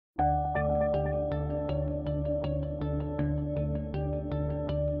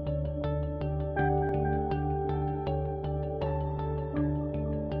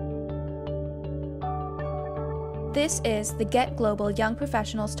This is the Get Global Young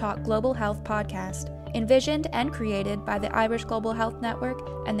Professionals Talk Global Health podcast, envisioned and created by the Irish Global Health Network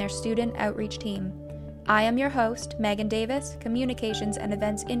and their student outreach team. I am your host, Megan Davis, Communications and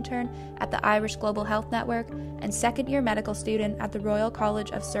Events Intern at the Irish Global Health Network and second-year medical student at the Royal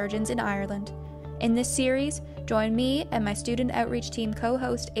College of Surgeons in Ireland. In this series, join me and my student outreach team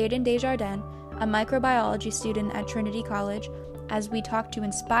co-host Aidan Desjardins, a microbiology student at Trinity College, as we talk to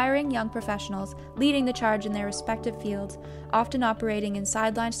inspiring young professionals leading the charge in their respective fields, often operating in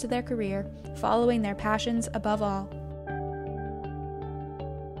sidelines to their career, following their passions above all.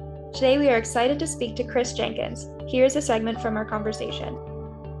 Today we are excited to speak to Chris Jenkins. Here's a segment from our conversation.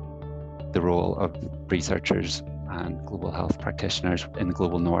 The role of researchers and global health practitioners in the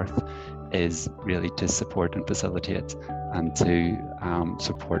global north is really to support and facilitate and to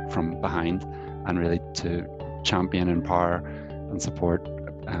support from behind and really to champion, empower and support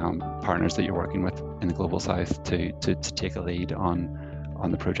partners that you're working with in the global south to take a lead on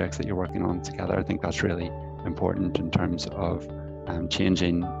the projects that you're working on together. I think that's really important in terms of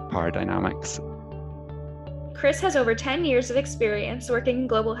changing power dynamics. Chris has over 10 years of experience working in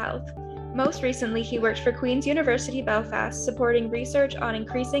global health. Most recently, he worked for Queen's University Belfast, supporting research on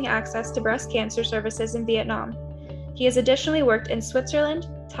increasing access to breast cancer services in Vietnam. He has additionally worked in Switzerland,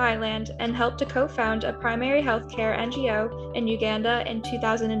 Thailand, and helped to co-found a primary healthcare NGO in Uganda in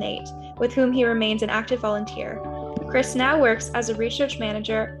 2008, with whom he remains an active volunteer. Chris now works as a research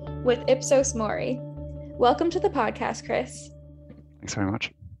manager with Ipsos MORI. Welcome to the podcast, Chris. Thanks very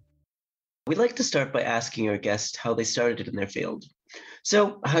much. We'd like to start by asking our guest how they started in their field.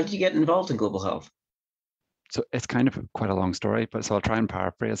 So, how did you get involved in global health? So it's kind of quite a long story, but so I'll try and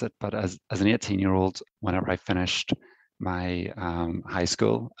paraphrase it. But as an 18-year-old, whenever I finished my high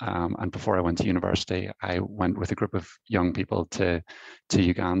school and before I went to university, I went with a group of young people to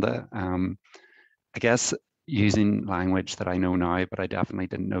Uganda. I guess using language that I know now, but I definitely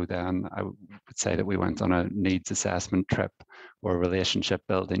didn't know then, I would say that we went on a needs assessment trip or a relationship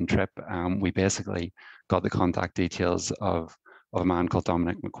building trip. We basically got the contact details of a man called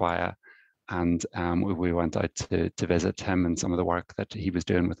Dominic McQuire. And we went out to visit him and some of the work that he was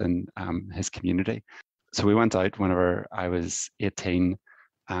doing within his community. So we went out whenever I was 18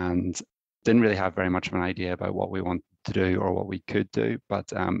 and didn't really have very much of an idea about what we wanted to do or what we could do, but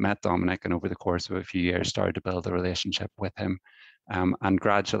met Dominic and over the course of a few years started to build a relationship with him. And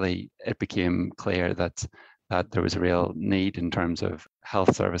gradually it became clear that there was a real need in terms of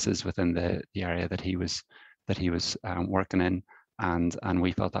health services within the area that he was working in. And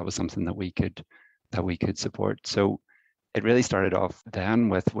we felt that was something that we could support. So it really started off then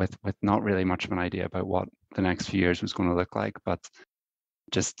with not really much of an idea about what the next few years was going to look like, but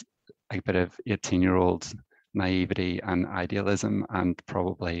just a bit of 18-year-old naivety and idealism and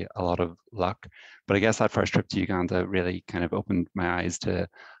probably a lot of luck. But I guess that first trip to Uganda really kind of opened my eyes to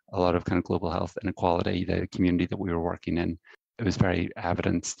a lot of kind of global health inequality, the community that we were working in. It was very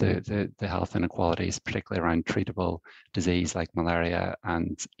evident the health inequalities, particularly around treatable disease like malaria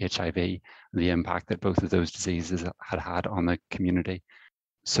and HIV, and the impact that both of those diseases had on the community.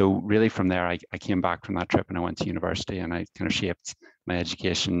 So really from there, I came back from that trip and I went to university and I kind of shaped my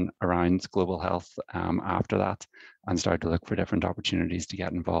education around global health after that and started to look for different opportunities to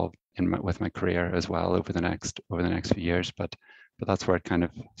get involved with my career as well over the next few years. But that's where it kind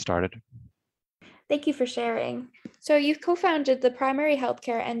of started. Thank you for sharing. So you co-founded the primary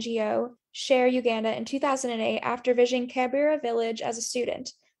healthcare NGO, Share Uganda, in 2008 after visiting Kibera village as a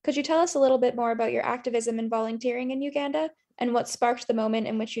student. Could you tell us a little bit more about your activism and volunteering in Uganda and what sparked the moment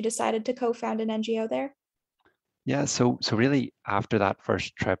in which you decided to co-found an NGO there? Yeah, so really after that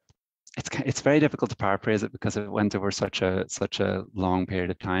first trip, it's very difficult to paraphrase it because it went over such a long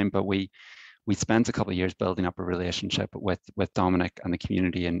period of time, but we spent a couple of years building up a relationship with Dominic and the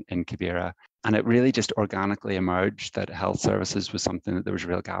community in Kibera. And it really just organically emerged that health services was something that there was a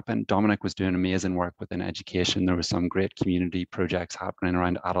real gap in. Dominic was doing amazing work within education. There was some great community projects happening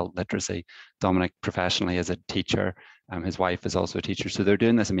around adult literacy. Dominic professionally is a teacher. His wife is also a teacher. So they're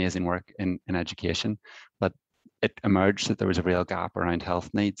doing this amazing work in education. But it emerged that there was a real gap around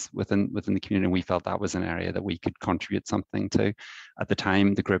health needs within the community. And we felt that was an area that we could contribute something to. At the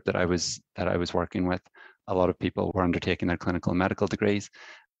time, the group that I was working with, a lot of people were undertaking their clinical and medical degrees.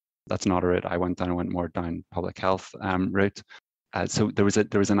 That's not a route I went down. I went more down public health route. So there was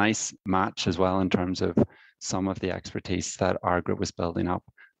a nice match as well in terms of some of the expertise that our group was building up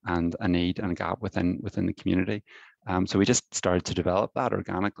and a need and a gap within the community. So we just started to develop that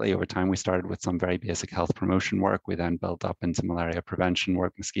organically over time. We started with some very basic health promotion work. We then built up into malaria prevention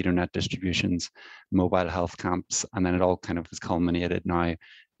work, mosquito net distributions, mobile health camps, and then it all kind of has culminated now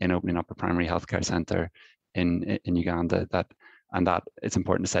in opening up a primary healthcare centre in Uganda. That it's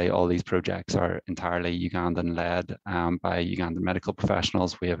important to say all these projects are entirely Ugandan led by Ugandan medical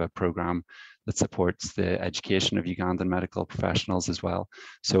professionals. We have a program that supports the education of Ugandan medical professionals as well.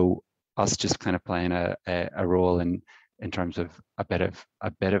 So us just kind of playing a role in terms of a bit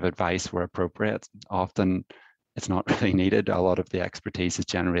of advice where appropriate. Often it's not really needed. A lot of the expertise is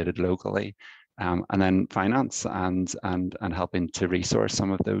generated locally. And then finance and helping to resource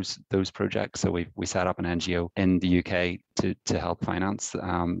some of those projects. So we set up an NGO in the UK to help finance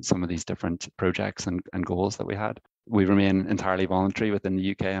some of these different projects and goals that we had. We remain entirely voluntary within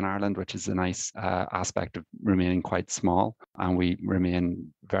the UK and Ireland, which is a nice aspect of remaining quite small. And we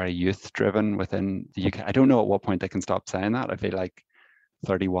remain very youth driven within the UK. I don't know at what point I can stop saying that. I feel like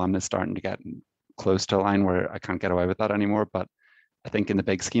 31 is starting to get close to a line where I can't get away with that anymore. But I think in the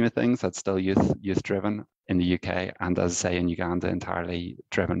big scheme of things, that's still youth driven in the UK, and as I say, in Uganda, entirely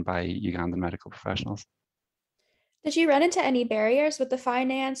driven by Ugandan medical professionals. Did you run into any barriers with the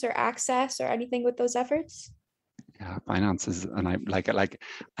finance or access or anything with those efforts? Yeah, finances, and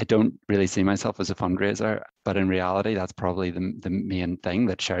I don't really see myself as a fundraiser, but in reality, that's probably the main thing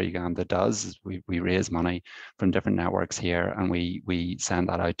that Share Uganda does. Is we raise money from different networks here, and we send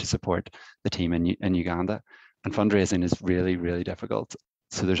that out to support the team in Uganda. And fundraising is really, really difficult.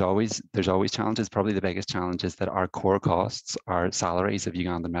 So there's always challenges. Probably the biggest challenge is that our core costs are salaries of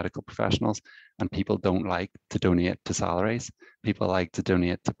Ugandan medical professionals, and people don't like to donate to salaries. People like to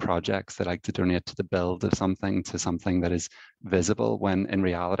donate to projects. They like to donate to the build of something, to something that is visible, when in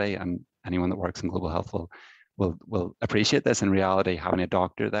reality, and anyone that works in global health will appreciate this, in reality, having a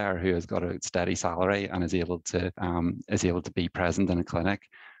doctor there who has got a steady salary and is able to be present in a clinic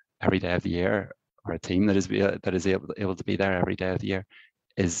every day of the year, or a team that is able to be there every day of the year,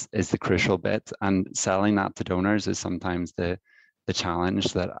 is the crucial bit. And selling that to donors is sometimes the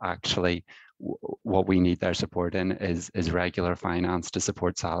challenge. That actually what we need their support in is regular finance to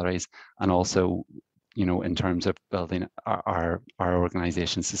support salaries, and also, you know, in terms of building our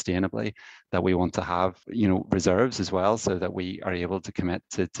organization sustainably, that we want to have, you know, reserves as well, so that we are able to commit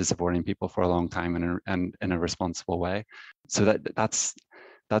to supporting people for a long time and in a responsible way. So that's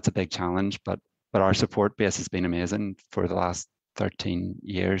a big challenge, but our support base has been amazing for the last 13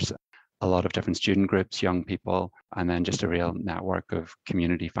 years. A lot of different student groups, young people, and then just a real network of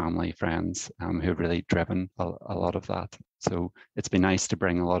community, family, friends who've really driven a lot of that. So it's been nice to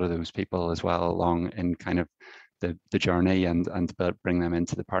bring a lot of those people as well along in kind of the journey and bring them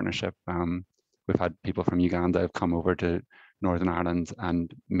into the partnership. We've had people from Uganda have come over to Northern Ireland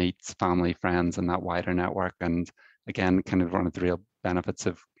and meet family, friends, and that wider network. And again, kind of one of the real benefits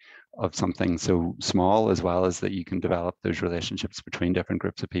of something so small, as well as that you can develop those relationships between different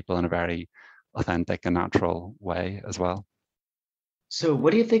groups of people in a very authentic and natural way as well. So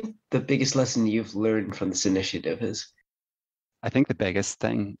what do you think the biggest lesson you've learned from this initiative is? I think the biggest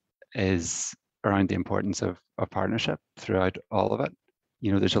thing is around the importance of partnership throughout all of it.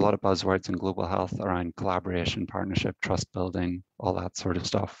 You know, there's a lot of buzzwords in global health around collaboration, partnership, trust building, all that sort of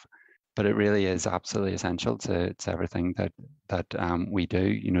stuff. But it really is absolutely essential to everything that we do.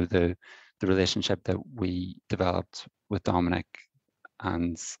 You know, the relationship that we developed with Dominic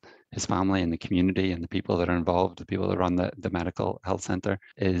and his family and the community and the people that are involved, the people that run the medical health centre,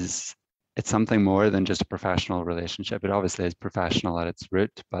 it's something more than just a professional relationship. It obviously is professional at its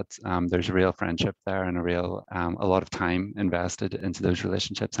root, but there's a real friendship there and a lot of time invested into those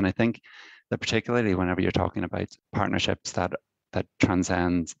relationships. And I think that particularly whenever you're talking about partnerships that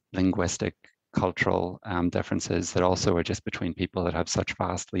transcend linguistic, cultural differences, that also are just between people that have such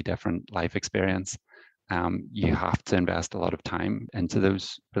vastly different life experience, you have to invest a lot of time into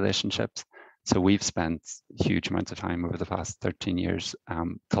those relationships. So we've spent huge amounts of time over the past 13 years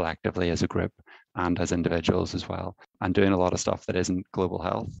collectively as a group and as individuals as well, and doing a lot of stuff that isn't global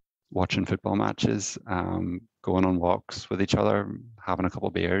health, watching football matches, going on walks with each other, having a couple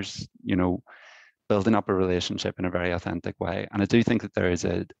of beers, you know, building up a relationship in a very authentic way. And I do think that there is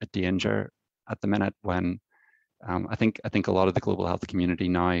a danger at the minute when I think a lot of the global health community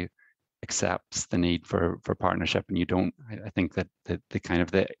now accepts the need for partnership, and I think that the kind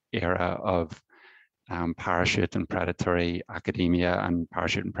of the era of parachute and predatory academia and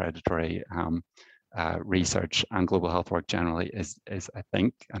parachute and predatory research and global health work generally is I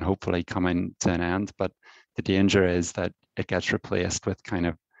think, and hopefully coming to an end. But the danger is that it gets replaced with kind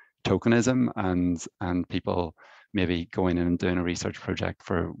of tokenism and people maybe going in and doing a research project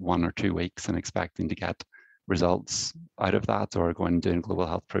for 1 or 2 weeks and expecting to get results out of that, or going and doing a global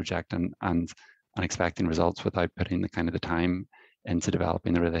health project and expecting results without putting the kind of the time into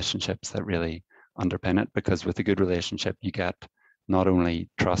developing the relationships that really underpin it. Because with a good relationship, you get not only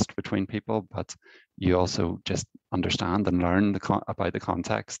trust between people, but you also just understand and learn about the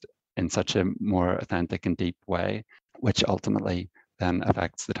context in such a more authentic and deep way, which ultimately then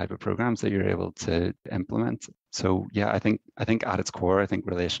affects the type of programs that you're able to implement. So yeah, I think at its core, I think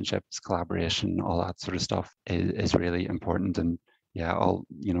relationships, collaboration, all that sort of stuff is really important. And yeah, all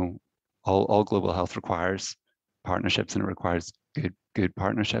global health requires partnerships, and it requires good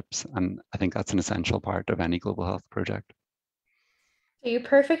partnerships. And I think that's an essential part of any global health project. You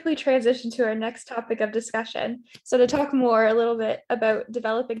perfectly transitioned to our next topic of discussion. So to talk more a little bit about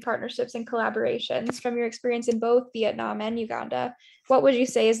developing partnerships and collaborations from your experience in both Vietnam and Uganda, what would you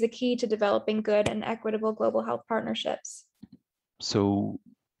say is the key to developing good and equitable global health partnerships? So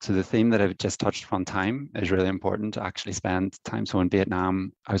the theme that I've just touched upon, time, is really important to actually spend time. So in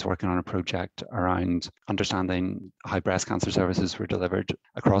Vietnam, I was working on a project around understanding how breast cancer services were delivered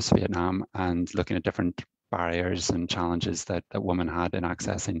across Vietnam and looking at different barriers and challenges that women had in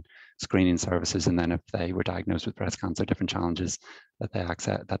accessing screening services, and then if they were diagnosed with breast cancer, different challenges that they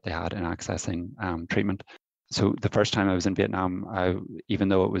had in accessing treatment. So the first time I was in Vietnam, even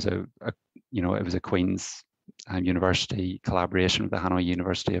though it was a Queen's University collaboration with the Hanoi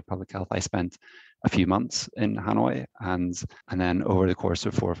University of Public Health, I spent a few months in Hanoi, and then over the course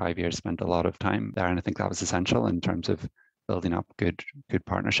of 4 or 5 years spent a lot of time there. And I think that was essential in terms of building up good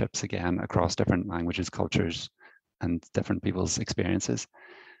partnerships, again, across different languages, cultures, and different people's experiences.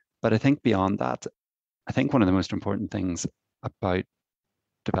 But I think beyond that, I think one of the most important things about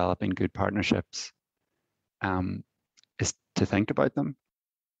developing good partnerships is to think about them.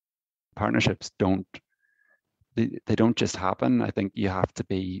 Partnerships don't just happen. I think you have to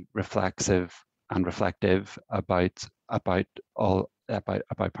be reflexive and reflective about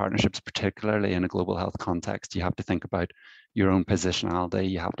partnerships, particularly in a global health context. You have to think about your own positionality.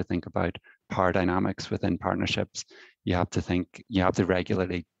 You have to think about power dynamics within partnerships. You have to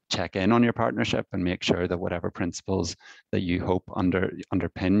regularly check in on your partnership and make sure that whatever principles that you hope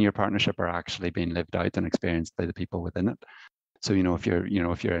underpin your partnership are actually being lived out and experienced by the people within it. So if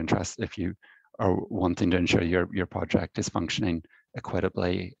you're interested, if you are wanting to ensure your project is functioning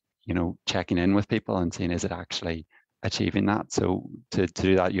equitably, checking in with people and seeing, is it actually achieving that? So to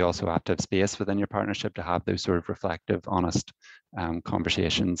do that, you also have to have space within your partnership to have those sort of reflective, honest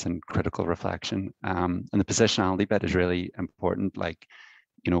conversations and critical reflection. And the positionality bit is really important. Like,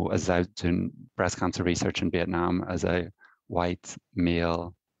 as I was doing breast cancer research in Vietnam as a white,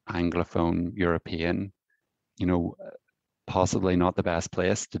 male, Anglophone European, possibly not the best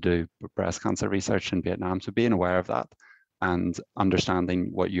place to do breast cancer research in Vietnam. So being aware of that and understanding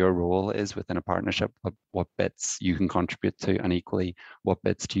what your role is within a partnership, what bits you can contribute to, and equally what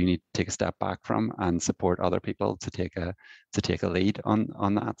bits do you need to take a step back from and support other people to take a lead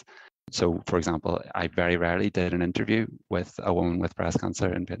on that. So, for example, I very rarely did an interview with a woman with breast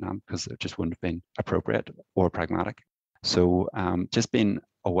cancer in Vietnam because it just wouldn't have been appropriate or pragmatic. So just being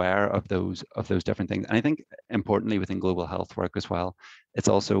aware of those different things. And I think importantly within global health work as well, it's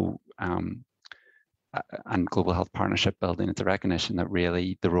also and global health partnership building, it's a recognition that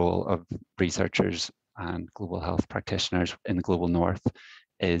really the role of researchers and global health practitioners in the global north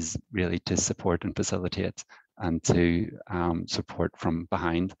is really to support and facilitate and to support from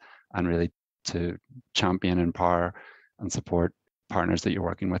behind, and really to champion, empower, and support partners that you're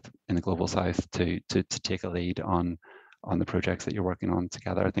working with in the global south to take a lead on the projects that you're working on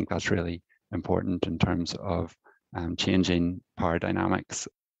together. I think that's really important in terms of changing power dynamics,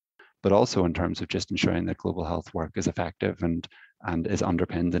 but also in terms of just ensuring that global health work is effective and is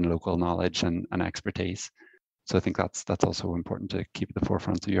underpinned in local knowledge and expertise. So I think that's also important to keep at the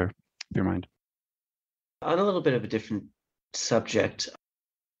forefront of your mind. On a little bit of a different subject,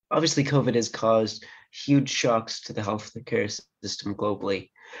 obviously COVID has caused huge shocks to the healthcare system globally.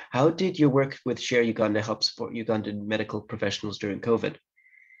 How did your work with Share Uganda help support Ugandan medical professionals during COVID?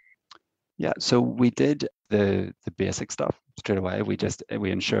 Yeah, so we did the basic stuff straight away.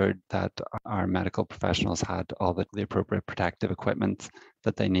 We ensured that our medical professionals had all the appropriate protective equipment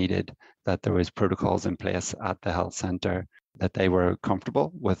that they needed, that there was protocols in place at the health center, that they were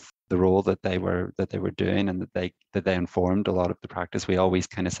comfortable with the role that they were doing, and that they informed a lot of the practice. We always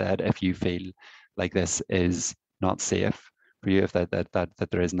kind of said, if you feel like this is not safe for you, if that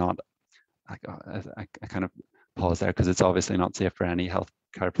there is not, I kind of pause there because it's obviously not safe for any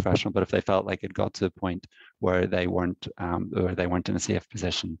healthcare professional, but if they felt like it got to the point where they weren't in a safe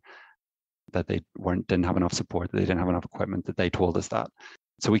position, that they didn't have enough support, that they didn't have enough equipment, that they told us that.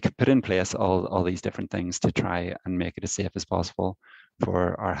 So we could put in place all these different things to try and make it as safe as possible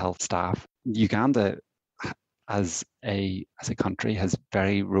for our health staff. Uganda, as a country, has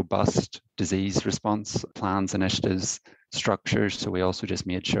very robust disease response plans, initiatives, structures. So we also just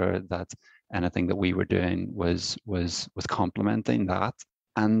made sure that anything that we were doing was complementing that.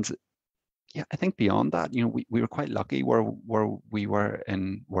 And yeah, I think beyond that, we were quite lucky where we are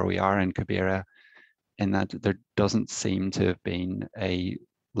in Kibera, in that there doesn't seem to have been a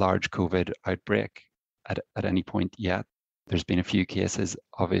large COVID outbreak at any point yet. There's been a few cases.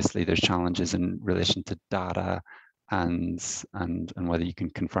 Obviously, there's challenges in relation to data and whether you can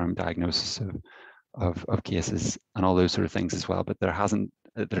confirm diagnosis of cases and all those sort of things as well. But there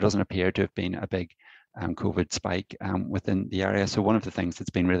doesn't appear to have been a big COVID spike within the area. So one of the things that's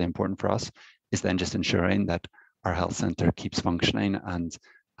been really important for us is then just ensuring that our health centre keeps functioning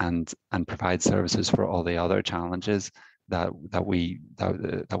and provides services for all the other challenges that we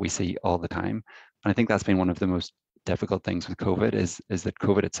see all the time. And I think that's been one of the most difficult things with COVID is that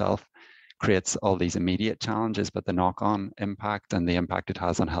COVID itself creates all these immediate challenges, but the knock-on impact and the impact it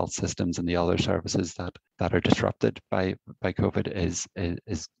has on health systems and the other services that are disrupted by COVID is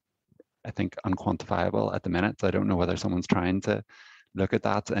I think unquantifiable at the minute. So I don't know whether someone's trying to look at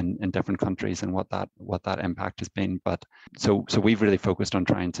that in different countries and what that impact has been. But so we've really focused on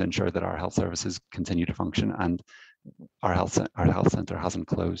trying to ensure that our health services continue to function, and our health centre hasn't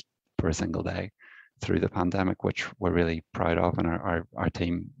closed for a single day through the pandemic, which we're really proud of. And our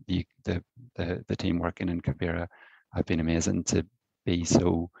team, the team working in Kibera, have been amazing to be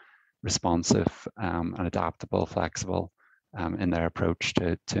so responsive and adaptable, flexible in their approach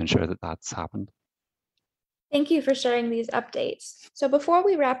to ensure that that's happened. Thank you for sharing these updates. So before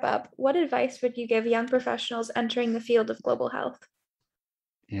we wrap up, what advice would you give young professionals entering the field of global health?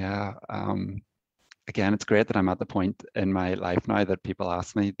 Yeah, again, it's great that I'm at the point in my life now that people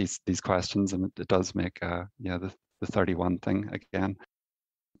ask me these questions, and it does make the 31 thing again.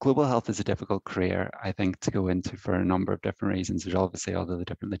 Global health is a difficult career, I think, to go into for a number of different reasons. There's obviously all the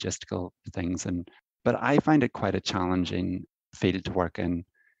different logistical things, but I find it quite a challenging field to work in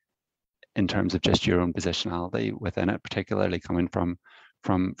terms of just your own positionality within it, particularly coming from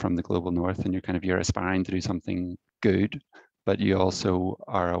the global north, and you're aspiring to do something good, but you also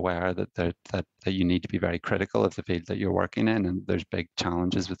are aware that you need to be very critical of the field that you're working in, and there's big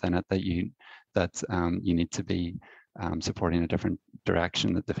challenges within it that you need to be supporting a different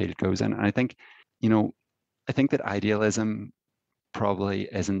direction that the field goes in. And I think that idealism probably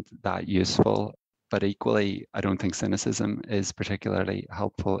isn't that useful, but equally, I don't think cynicism is particularly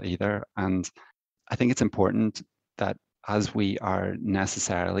helpful either. And I think it's important that as we are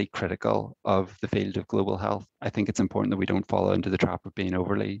necessarily critical of the field of global health, I think it's important that we don't fall into the trap of being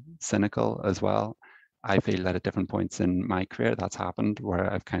overly cynical as well. I feel that at different points in my career that's happened,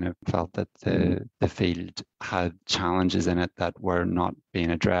 where I've kind of felt that the field had challenges in it that were not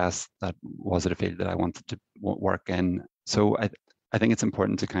being addressed. That was it a field that I wanted to work in? So I think it's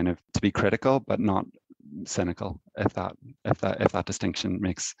important to be critical, but not cynical, if that distinction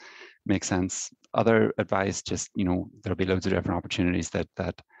makes sense. Other advice, just there'll be loads of different opportunities that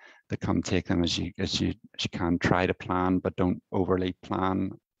come. Take them as you can. Try to plan, but don't overly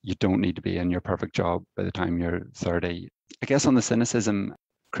plan. You don't need to be in your perfect job by the time you're 30. I guess on the cynicism,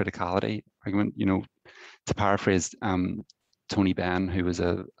 criticality argument, to paraphrase Tony Benn, who was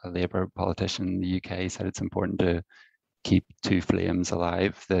a Labour politician in the UK, said it's important to keep two flames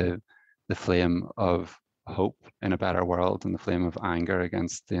alive: the flame of hope in a better world and the flame of anger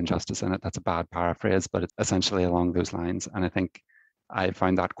against the injustice in it. That's a bad paraphrase, but it's essentially along those lines. And I think I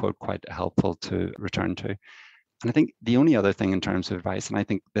find that quote quite helpful to return to. And I think the only other thing in terms of advice, and I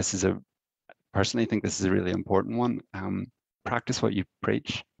think personally think this is a really important one, practice what you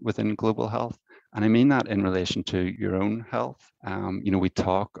preach within global health. And I mean that in relation to your own health. We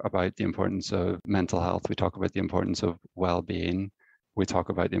talk about the importance of mental health. We talk about the importance of well-being. We talk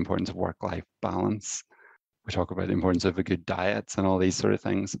about the importance of work-life balance. We talk about the importance of a good diet and all these sort of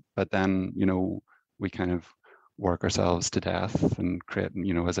things. But then, we kind of work ourselves to death and create,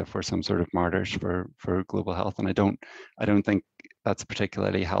 as if we're some sort of martyrs for global health. And I don't think that's a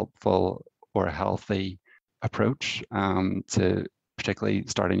particularly helpful or healthy approach to particularly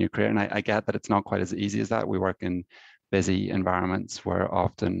starting your career. And I get that it's not quite as easy as that. We work in busy environments where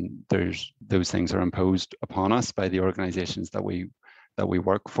often those things are imposed upon us by the organizations that we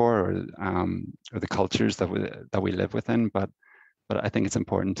work for, or the cultures that we live within. But I think it's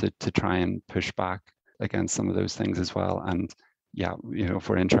important to try and push back against some of those things as well. And yeah, if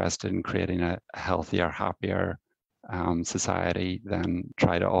we're interested in creating a healthier, happier society, then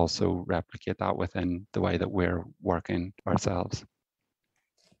try to also replicate that within the way that we're working ourselves.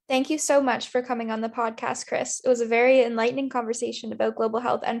 Thank you so much for coming on the podcast, Chris. It was a very enlightening conversation about global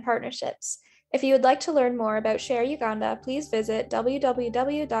health and partnerships. If you would like to learn more about Share Uganda, please visit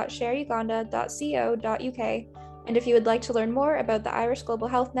www.shareuganda.co.uk And if you would like to learn more about the Irish Global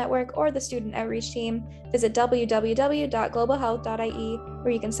Health Network or the Student Outreach Team, visit www.globalhealth.ie,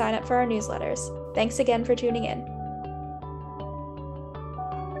 where you can sign up for our newsletters. Thanks again for tuning in.